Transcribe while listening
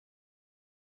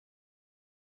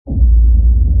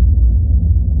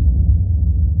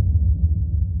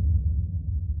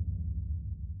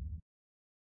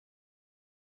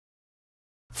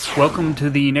Welcome to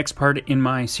the next part in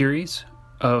my series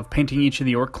of painting each of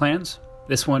the Ork clans.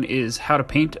 This one is how to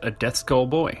paint a Deathskull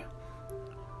boy.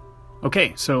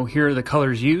 Okay, so here are the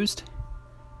colors used.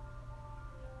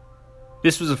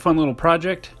 This was a fun little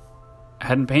project. I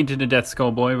hadn't painted a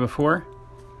Deathskull boy before.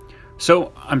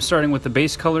 So I'm starting with the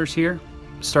base colors here.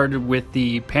 Started with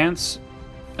the pants,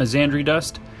 a Xandri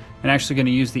dust, and actually going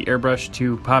to use the airbrush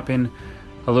to pop in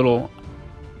a little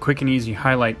quick and easy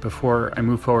highlight before I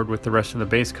move forward with the rest of the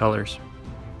base colors.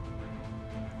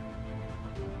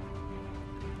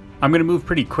 I'm going to move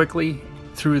pretty quickly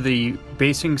through the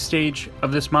basing stage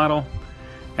of this model,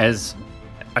 as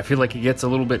I feel like it gets a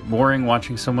little bit boring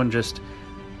watching someone just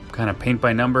kind of paint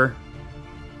by number.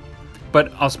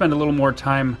 But I'll spend a little more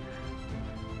time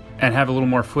and have a little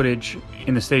more footage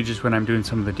in the stages when I'm doing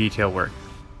some of the detail work.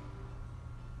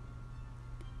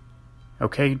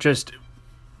 Okay, just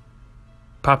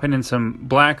popping in some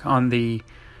black on the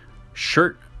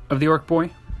shirt of the Ork boy.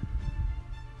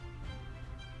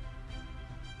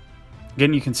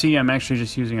 Again, you can see I'm actually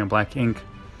just using a black ink.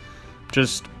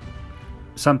 Just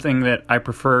something that I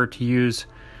prefer to use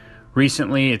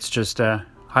recently. It's just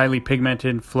highly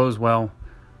pigmented, flows well.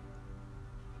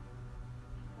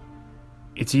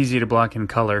 It's easy to block in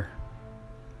color.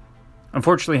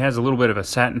 Unfortunately, it has a little bit of a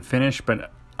satin finish,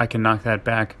 but I can knock that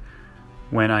back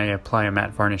when I apply a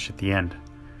matte varnish at the end.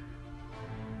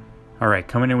 Alright,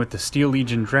 coming in with the Steel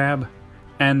Legion drab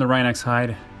and the Rhinox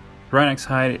hide. The Rhinox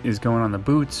hide is going on the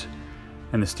boots,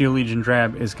 and the Steel Legion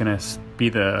drab is going to be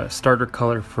the starter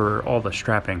color for all the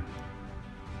strapping.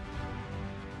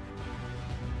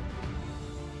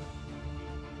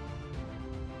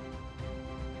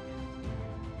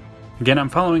 Again, I'm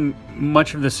following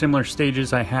much of the similar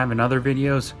stages I have in other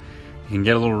videos. You can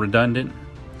get a little redundant.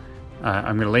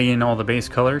 I'm going to lay in all the base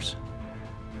colors.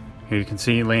 Here you can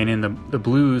see laying in the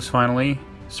blues finally,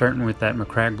 starting with that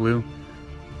Macragge blue.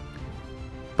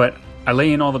 But I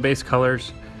lay in all the base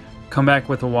colors, come back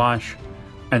with a wash,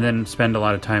 and then spend a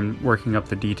lot of time working up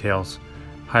the details,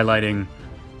 highlighting,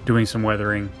 doing some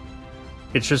weathering.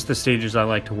 It's just the stages I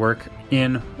like to work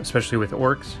in, especially with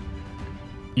orcs.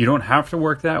 You don't have to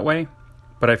work that way,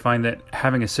 but I find that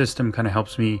having a system kind of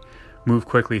helps me move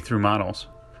quickly through models.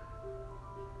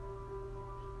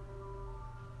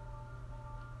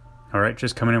 Alright,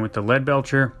 just coming in with the lead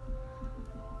belcher.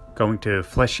 Going to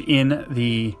flesh in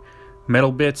the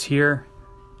metal bits here.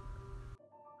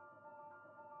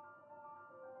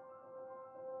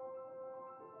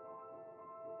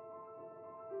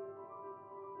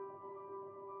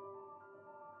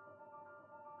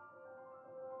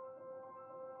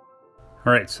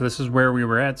 Alright, so this is where we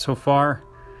were at so far.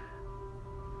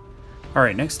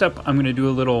 Alright, next up I'm going to do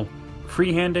a little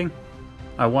freehanding.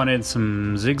 I wanted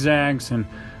some zigzags and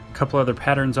a couple other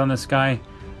patterns on this guy,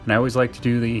 and I always like to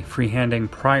do the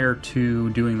freehanding prior to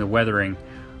doing the weathering,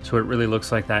 so it really looks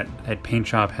like that paint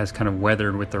job has kind of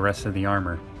weathered with the rest of the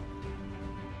armor.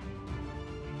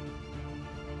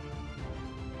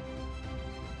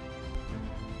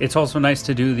 It's also nice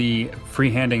to do the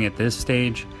freehanding at this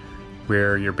stage,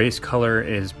 where your base color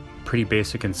is pretty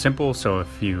basic and simple, so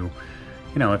if you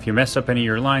mess up any of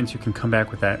your lines, you can come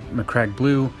back with that Macragge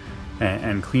blue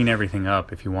and clean everything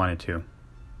up if you wanted to.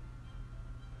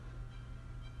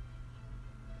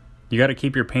 You got to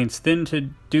keep your paints thin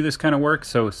to do this kind of work,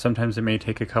 so sometimes it may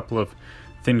take a couple of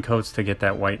thin coats to get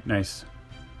that white nice.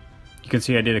 You can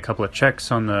see I did a couple of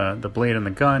checks on the blade on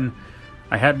the gun.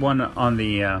 I had one on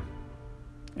the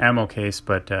ammo case,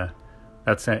 but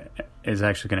that is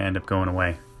actually going to end up going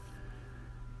away.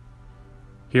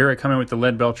 Here I come in with the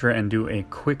lead belcher and do a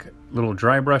quick little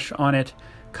dry brush on it.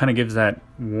 Kind of gives that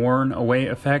worn away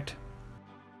effect.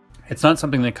 It's not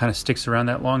something that kind of sticks around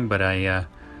that long, but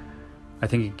I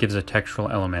think it gives a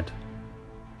textural element.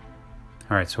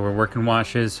 Alright, so we're working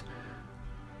washes.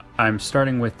 I'm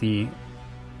starting with the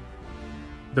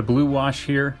blue wash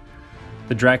here,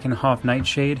 the Drakenhof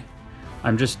Nightshade.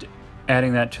 I'm just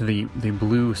adding that to the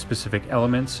blue specific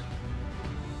elements.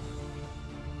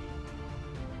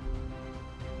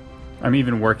 I'm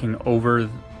even working over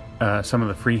some of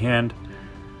the freehand,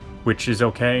 which is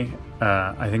okay.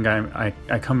 I think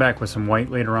I come back with some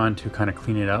white later on to kind of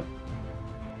clean it up.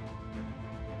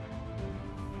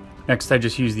 Next, I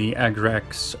just use the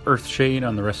Agrax Earthshade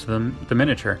on the rest of the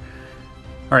miniature.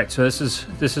 Alright, so this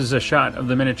is a shot of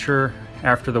the miniature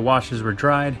after the washes were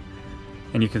dried,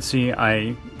 and you can see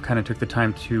I kind of took the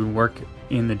time to work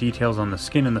in the details on the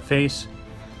skin and the face.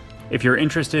 If you're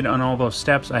interested on all those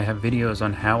steps, I have videos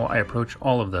on how I approach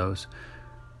all of those.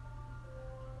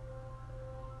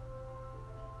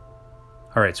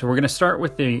 Alright, so we're going to start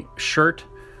with the shirt.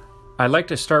 I like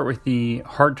to start with the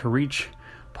hard to reach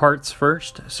parts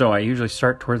first, so I usually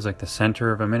start towards like the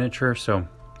center of a miniature, so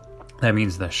that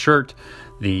means the shirt,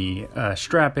 the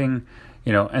strapping,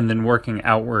 you know, and then working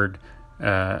outward,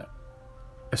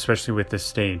 especially with this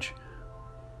stage.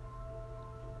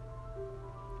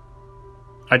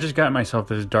 I just got myself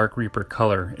this Dark Reaper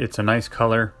color. It's a nice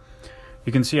color.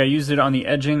 You can see I used it on the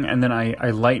edging, and then I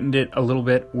lightened it a little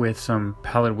bit with some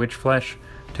Pallid Witch Flesh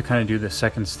to kind of do the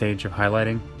second stage of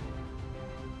highlighting.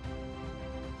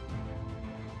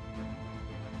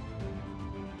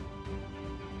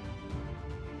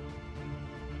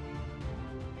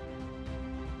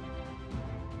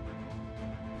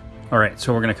 Alright,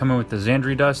 so we're going to come in with the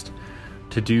Xandri Dust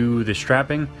to do the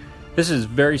strapping. This is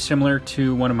very similar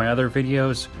to one of my other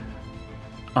videos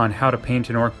on how to paint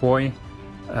an Ork Boy.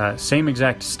 Same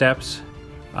exact steps.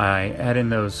 I add in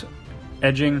those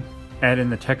edging, add in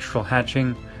the textural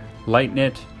hatching, lighten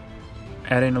it,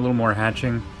 add in a little more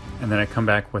hatching, and then I come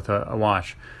back with a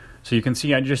wash. So you can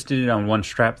see I just did it on one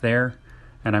strap there,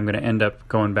 and I'm going to end up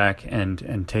going back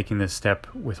and taking this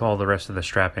step with all the rest of the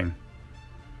strapping.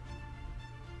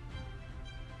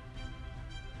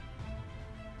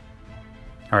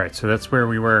 Alright, so that's where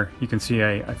we were. You can see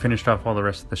I finished off all the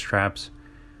rest of the straps.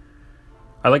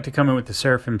 I like to come in with the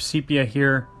Seraphim Sepia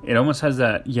here. It almost has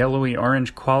that yellowy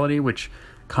orange quality, which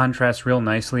contrasts real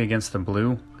nicely against the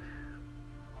blue.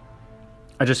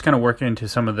 I just kind of work it into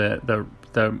some of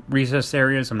the recessed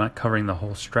areas. I'm not covering the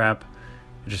whole strap.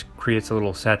 It just creates a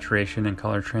little saturation and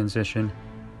color transition.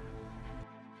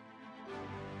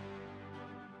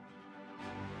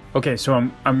 Okay,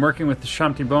 so I'm working with the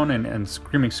Shanti Bone and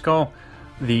Screaming Skull.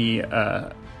 The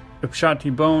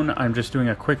Upshati Bone, I'm just doing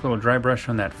a quick little dry brush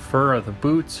on that fur of the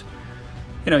boots.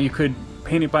 You know, you could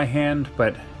paint it by hand,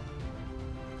 but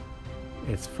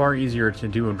it's far easier to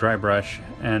do a dry brush,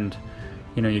 and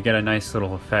you know, you get a nice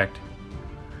little effect.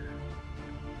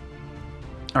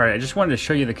 Alright, I just wanted to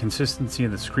show you the consistency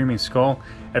of the Screaming Skull.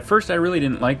 At first I really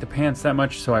didn't like the pants that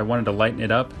much, so I wanted to lighten it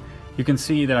up. You can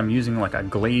see that I'm using like a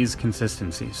glaze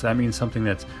consistency, so that means something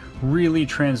that's really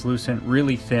translucent,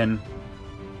 really thin.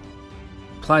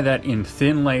 Apply that in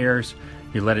thin layers,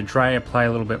 you let it dry, apply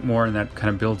a little bit more, and that kind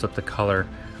of builds up the color.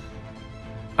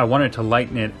 I wanted to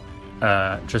lighten it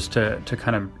just to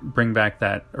kind of bring back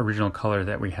that original color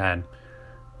that we had.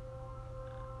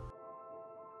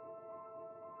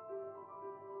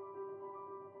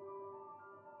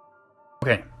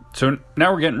 Okay, so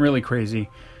now we're getting really crazy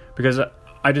because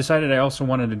I decided I also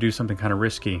wanted to do something kind of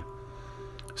risky.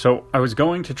 So I was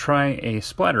going to try a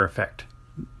splatter effect.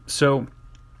 So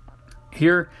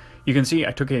here you can see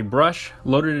I took a brush,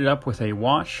 loaded it up with a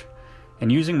wash, and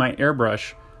using my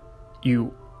airbrush,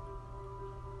 you,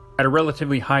 at a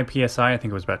relatively high PSI, I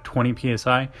think it was about 20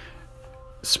 PSI,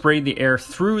 sprayed the air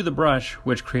through the brush,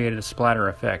 which created a splatter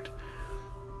effect.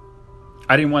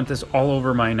 I didn't want this all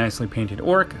over my nicely painted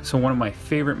orc, so one of my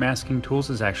favorite masking tools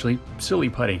is actually Silly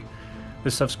Putty.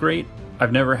 This stuff's great.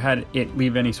 I've never had it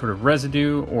leave any sort of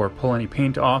residue or pull any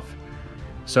paint off.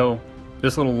 So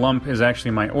this little lump is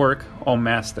actually my orc, all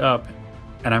masked up,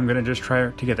 and I'm going to just try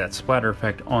to get that splatter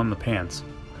effect on the pants.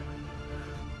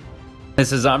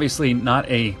 This is obviously not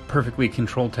a perfectly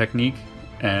controlled technique,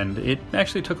 and it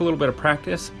actually took a little bit of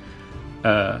practice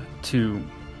to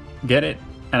get it,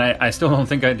 and I still don't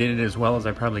think I did it as well as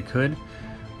I probably could.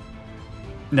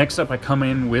 Next up, I come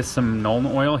in with some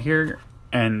Nuln Oil here,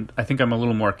 and I think I'm a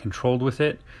little more controlled with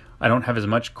it. I don't have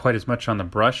quite as much on the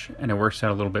brush, and it works out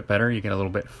a little bit better. You get a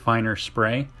little bit finer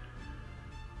spray.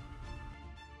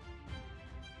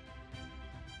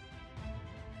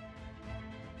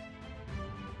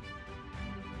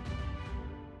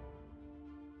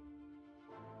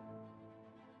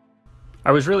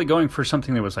 I was really going for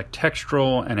something that was like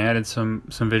textural and added some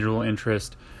visual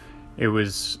interest. It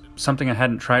was something I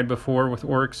hadn't tried before with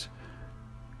orcs.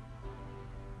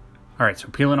 Alright, so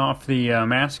peeling off the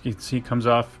mask, you can see it comes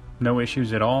off no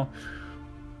issues at all.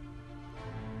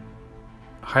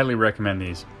 Highly recommend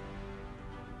these.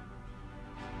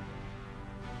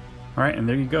 Alright, and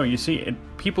there you go. You see,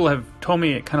 people have told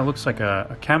me it kind of looks like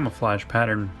a camouflage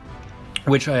pattern,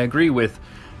 which I agree with.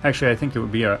 Actually, I think it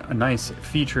would be a nice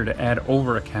feature to add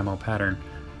over a camo pattern.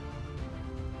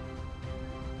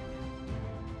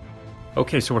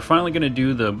 Okay, so we're finally going to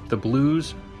do the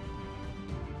blues.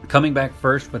 Coming back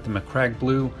first with the Macragge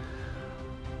blue.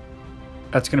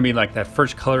 That's going to be like that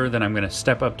first color, then I'm going to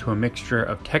step up to a mixture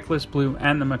of Teclis blue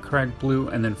and the Macragge blue,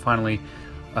 and then finally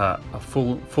a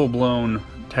full-blown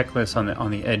Teclis on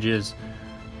the edges.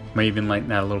 Might even lighten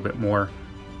that a little bit more.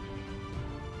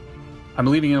 I'm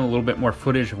leaving in a little bit more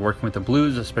footage of working with the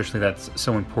blues, especially that's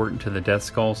so important to the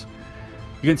Deathskulls.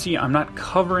 You can see I'm not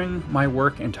covering my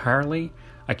work entirely.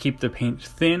 I keep the paint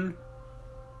thin.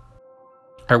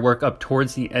 I work up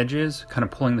towards the edges, kind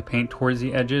of pulling the paint towards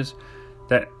the edges.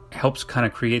 That helps kind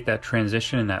of create that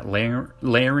transition and that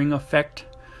layering effect.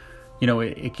 You know,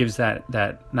 it gives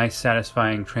that nice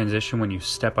satisfying transition when you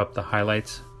step up the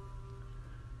highlights.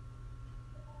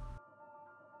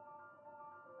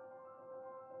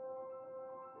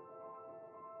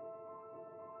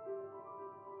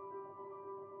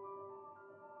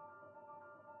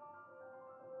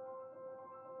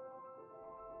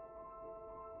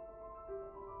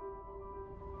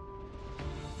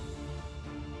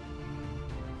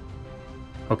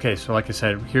 Okay, so like I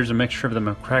said, here's a mixture of the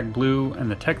Macragge blue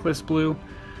and the Teclis blue.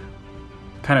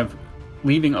 Kind of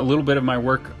leaving a little bit of my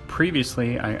work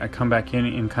previously, I come back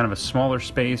in kind of a smaller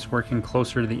space, working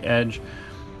closer to the edge.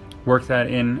 Work that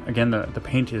in. Again, the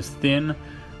paint is thin.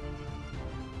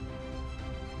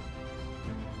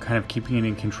 Kind of keeping it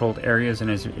in controlled areas, and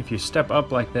if you step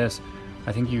up like this,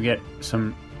 I think you get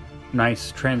some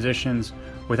nice transitions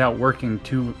without working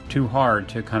too hard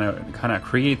to kind of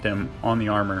create them on the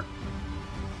armor.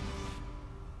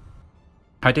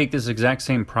 I take this exact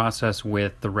same process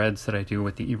with the reds that I do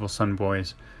with the Evil Sunz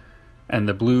boys, and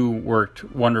the blue worked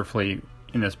wonderfully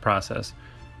in this process.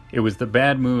 It was the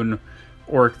Bad Moon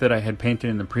orc that I had painted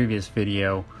in the previous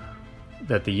video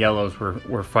that the yellows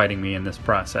were fighting me in this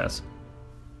process.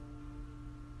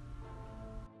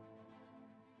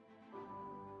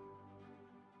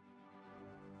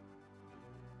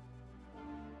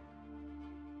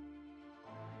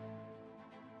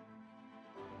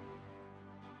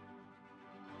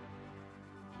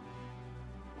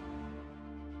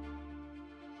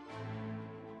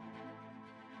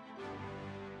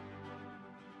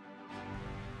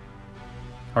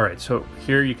 Alright, so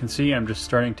here you can see I'm just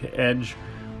starting to edge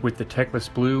with the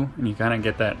Teclis blue, and you kind of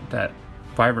get that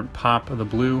vibrant pop of the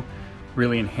blue.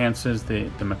 Really enhances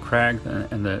the Macragge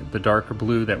and the darker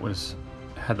blue that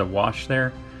had the wash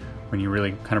there, when you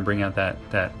really kind of bring out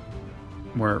that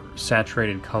more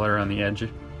saturated color on the edge.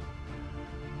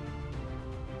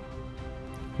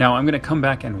 Now I'm going to come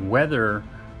back and weather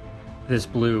this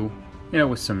blue, you know,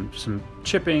 with some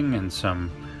chipping and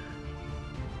some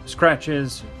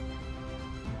scratches.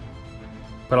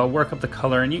 But I'll work up the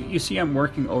color, and you see I'm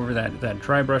working over that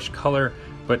dry brush color,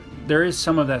 but there is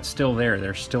some of that still there.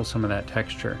 There's still some of that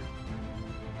texture.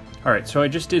 Alright, so I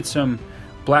just did some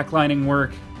black lining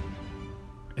work.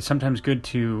 It's sometimes good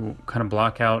to kind of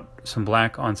block out some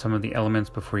black on some of the elements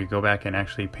before you go back and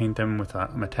actually paint them with a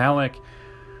metallic.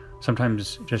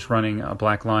 Sometimes just running a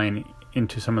black line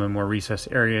into some of the more recessed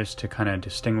areas to kind of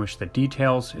distinguish the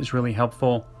details is really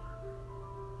helpful.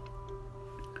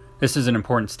 This is an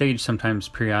important stage sometimes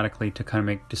periodically to kind of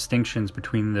make distinctions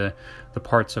between the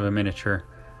parts of a miniature.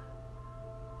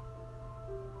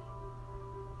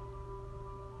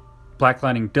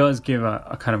 Blacklining does give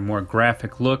a kind of more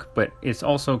graphic look, but it's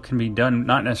also can be done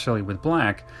not necessarily with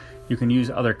black. You can use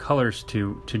other colors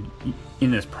to in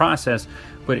this process,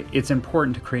 but it's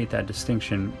important to create that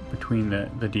distinction between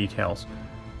the details.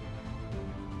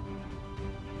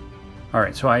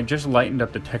 Alright, so I just lightened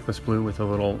up the Teclis blue with a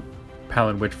little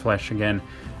Pallid Witch Flesh again,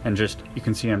 and just you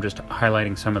can see I'm just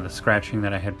highlighting some of the scratching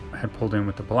that I had pulled in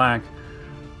with the black.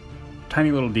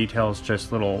 Tiny little details,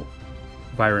 just little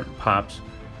vibrant pops.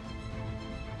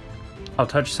 I'll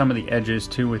touch some of the edges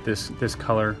too with this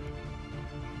color.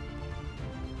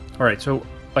 Alright, so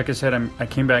like I said, I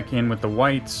came back in with the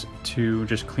whites to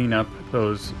just clean up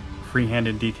those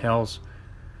free-handed details.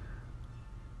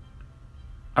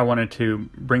 I wanted to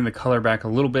bring the color back a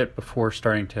little bit before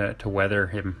starting to weather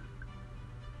him.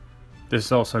 This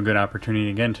is also a good opportunity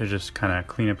again to just kind of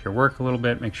clean up your work a little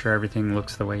bit, make sure everything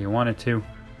looks the way you want it to.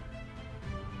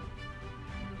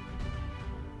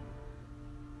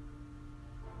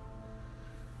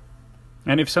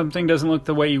 And if something doesn't look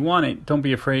the way you want it, don't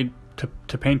be afraid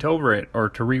to paint over it or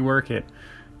to rework it.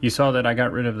 You saw that I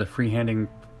got rid of the freehanding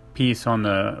piece on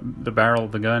the barrel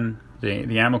of the gun,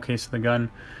 the ammo case of the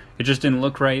gun. It just didn't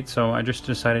look right, so I just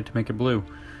decided to make it blue.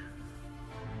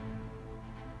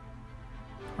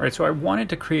 Alright, so I wanted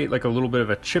to create like a little bit of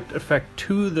a chipped effect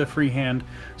to the freehand,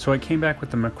 so I came back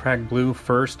with the Macragge blue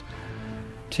first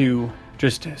to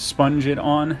just sponge it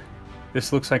on.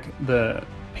 This looks like the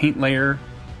paint layer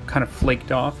kind of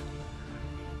flaked off.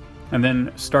 And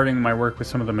then starting my work with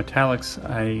some of the metallics,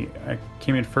 I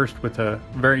came in first with a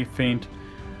very faint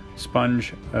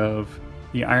sponge of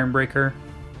the Ironbreaker,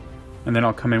 and then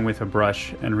I'll come in with a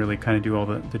brush and really kind of do all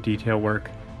the detail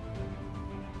work.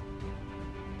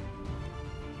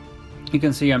 You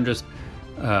can see I'm just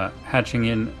hatching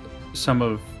in some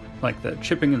of like the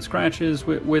chipping and scratches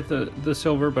with the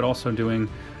silver, but also doing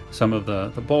some of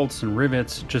the bolts and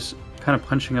rivets, just kind of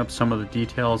punching up some of the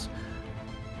details.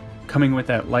 Coming with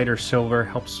that lighter silver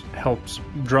helps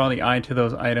draw the eye to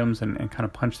those items and kind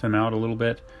of punch them out a little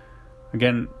bit.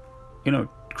 Again, you know,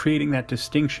 creating that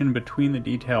distinction between the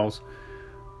details.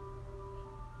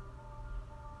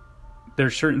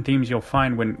 There's certain themes you'll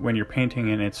find when you're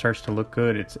painting and it starts to look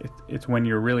good. It's when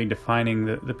you're really defining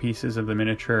the pieces of the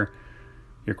miniature.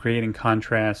 You're creating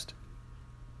contrast.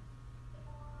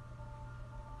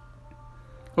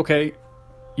 Okay,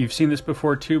 you've seen this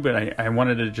before too, but I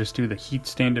wanted to just do the heat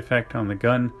stained effect on the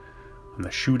gun, on the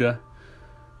Shuda.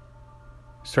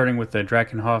 Starting with the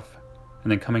Drakenhof,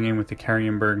 and then coming in with the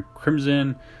Carrienberg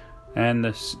Crimson and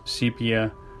the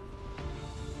Sepia.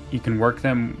 You can work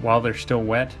them while they're still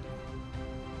wet.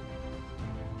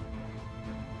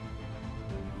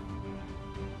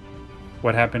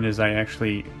 What happened is I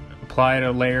actually applied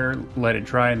a layer, let it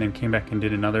dry, and then came back and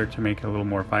did another to make it a little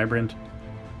more vibrant.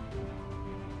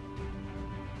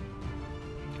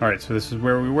 Alright, so this is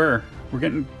where we were. We're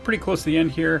getting pretty close to the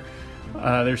end here.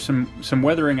 There's some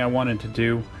weathering I wanted to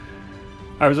do.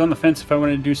 I was on the fence if I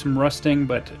wanted to do some rusting,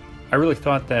 but I really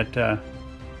thought that the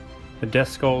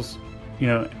Deathskulls, you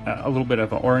know, a little bit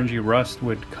of an orangey rust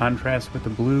would contrast with the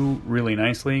blue really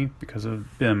nicely because of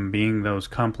them being those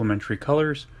complementary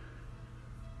colors.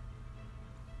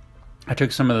 I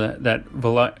took some of that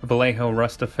Vallejo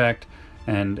rust effect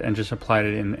and just applied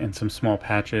it in some small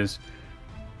patches.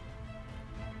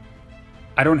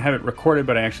 I don't have it recorded,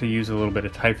 but I actually use a little bit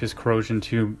of Typhus corrosion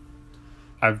too.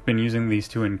 I've been using these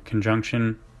two in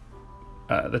conjunction.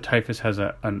 The Typhus has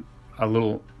a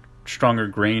little stronger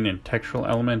grain and textural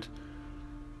element.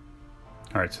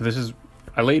 Alright, so this is,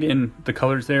 I laid in the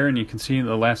colors there, and you can see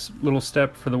the last little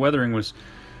step for the weathering was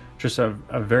just a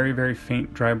very, very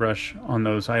faint dry brush on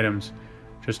those items,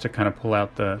 just to kind of pull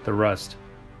out the rust.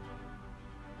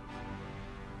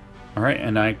 Alright,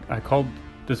 and I called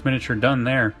this miniature done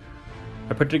there.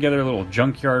 I put together a little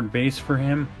junkyard base for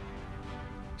him.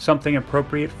 Something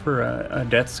appropriate for a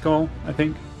Deathskull, I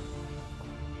think.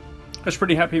 I was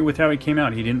pretty happy with how he came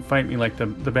out. He didn't fight me like the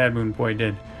Bad Moon Boy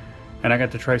did. And I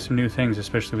got to try some new things,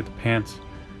 especially with the pants.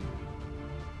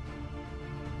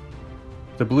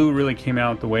 The blue really came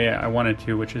out the way I wanted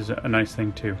to, which is a nice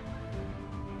thing too.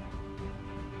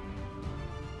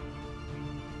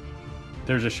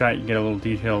 There's a shot you get a little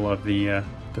detail of the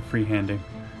freehanding.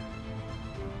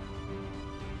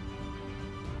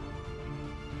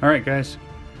 Alright guys,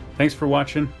 thanks for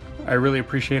watching. I really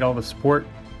appreciate all the support.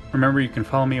 Remember, you can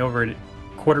follow me over at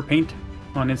Quarter Paint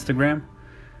on Instagram.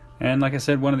 And like I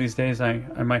said, one of these days I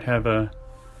might have a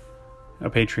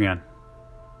Patreon.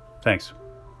 Thanks.